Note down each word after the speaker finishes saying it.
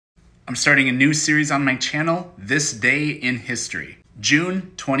I'm starting a new series on my channel, This Day in History.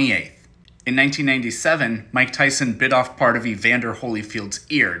 June 28th. In 1997, Mike Tyson bit off part of Evander Holyfield's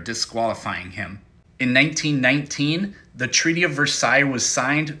ear, disqualifying him. In 1919, the Treaty of Versailles was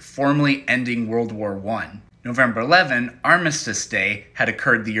signed, formally ending World War I. November 11, Armistice Day, had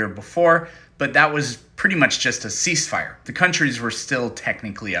occurred the year before, but that was pretty much just a ceasefire. The countries were still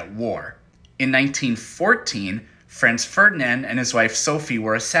technically at war. In 1914, Franz Ferdinand and his wife Sophie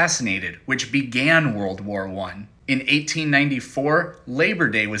were assassinated, which began World War I. In 1894, Labor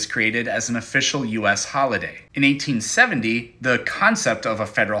Day was created as an official U.S. holiday. In 1870, the concept of a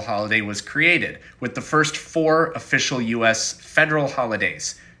federal holiday was created, with the first 4 official U.S. federal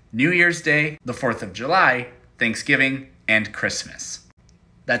holidays: New Year's Day, the 4th of July, Thanksgiving, and Christmas.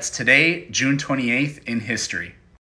 That's today, June 28th, in history.